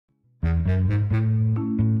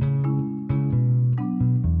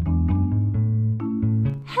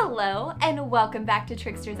Hello and welcome back to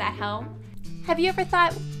Tricksters at Home. Have you ever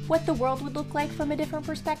thought what the world would look like from a different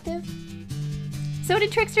perspective? So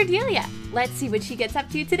did Trickster Delia. Let's see what she gets up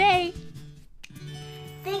to today.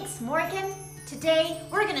 Thanks, Morgan. Today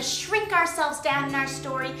we're going to shrink ourselves down in our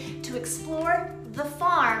story to explore the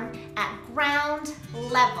farm at ground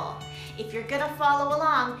level. If you're going to follow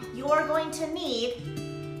along, you're going to need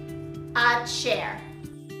a chair.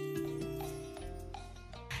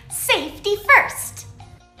 Safety first.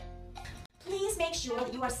 Please make sure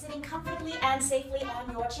that you are sitting comfortably and safely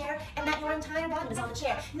on your chair and that your entire body is on the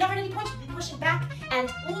chair. Never at any point should we be pushing back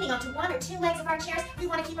and leaning onto one or two legs of our chairs. We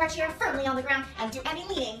want to keep our chair firmly on the ground and do any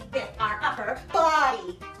leaning with our upper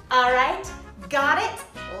body. All right, got it?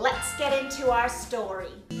 Let's get into our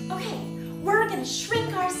story. Okay, we're going to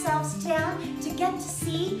shrink ourselves down to get to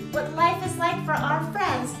see what life is like for our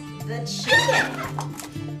friends, the chicken.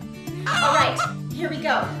 All right, here we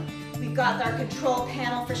go. We've got our control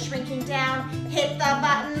panel for shrinking down. Hit the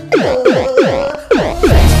button.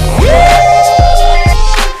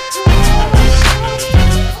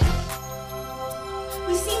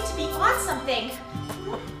 We seem to be on something.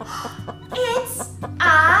 It's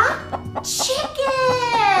a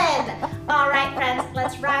chicken. All right, friends,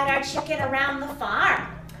 let's ride our chicken around the farm.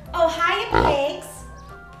 Oh, hiya, pigs.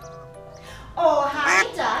 Oh, hi,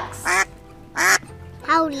 ducks.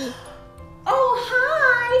 Howdy. Oh,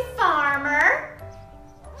 hi, farmer.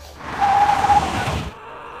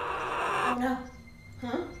 Oh, no.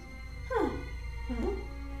 Huh?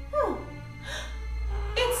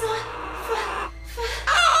 It's a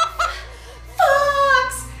fox.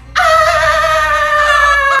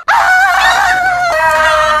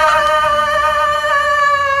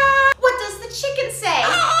 What does the chicken say?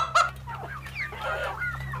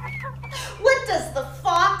 What does the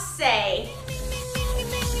fox say?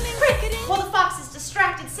 Well, the fox is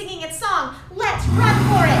distracted singing its song. Let's run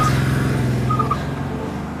for it.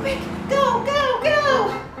 Quick, go, go,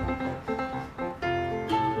 go.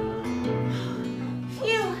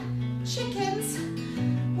 Phew, chickens,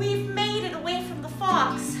 we've made it away from the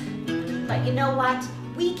fox. But you know what?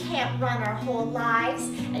 We can't run our whole lives.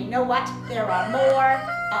 And you know what? There are more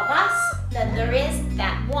of us than there is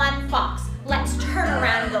that one fox. Let's turn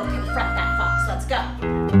around and go confront that fox. Let's go.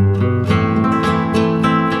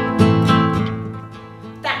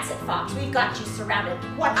 Fox, we've got you surrounded.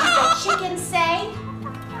 What does the chicken say?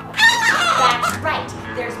 That's right.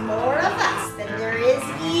 There's more of us than there is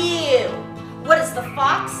you. What does the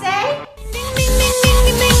fox say?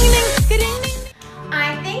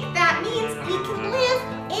 I think that means we can live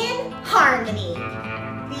in harmony.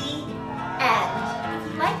 The end.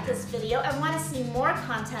 If you like this video and want to see more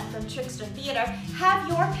content from Trickster Theater, have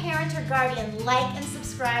your parent or guardian like and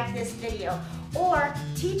subscribe this video. Or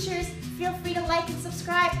teachers, feel free to like and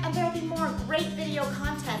subscribe, and there will be more great video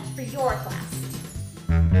content for your class.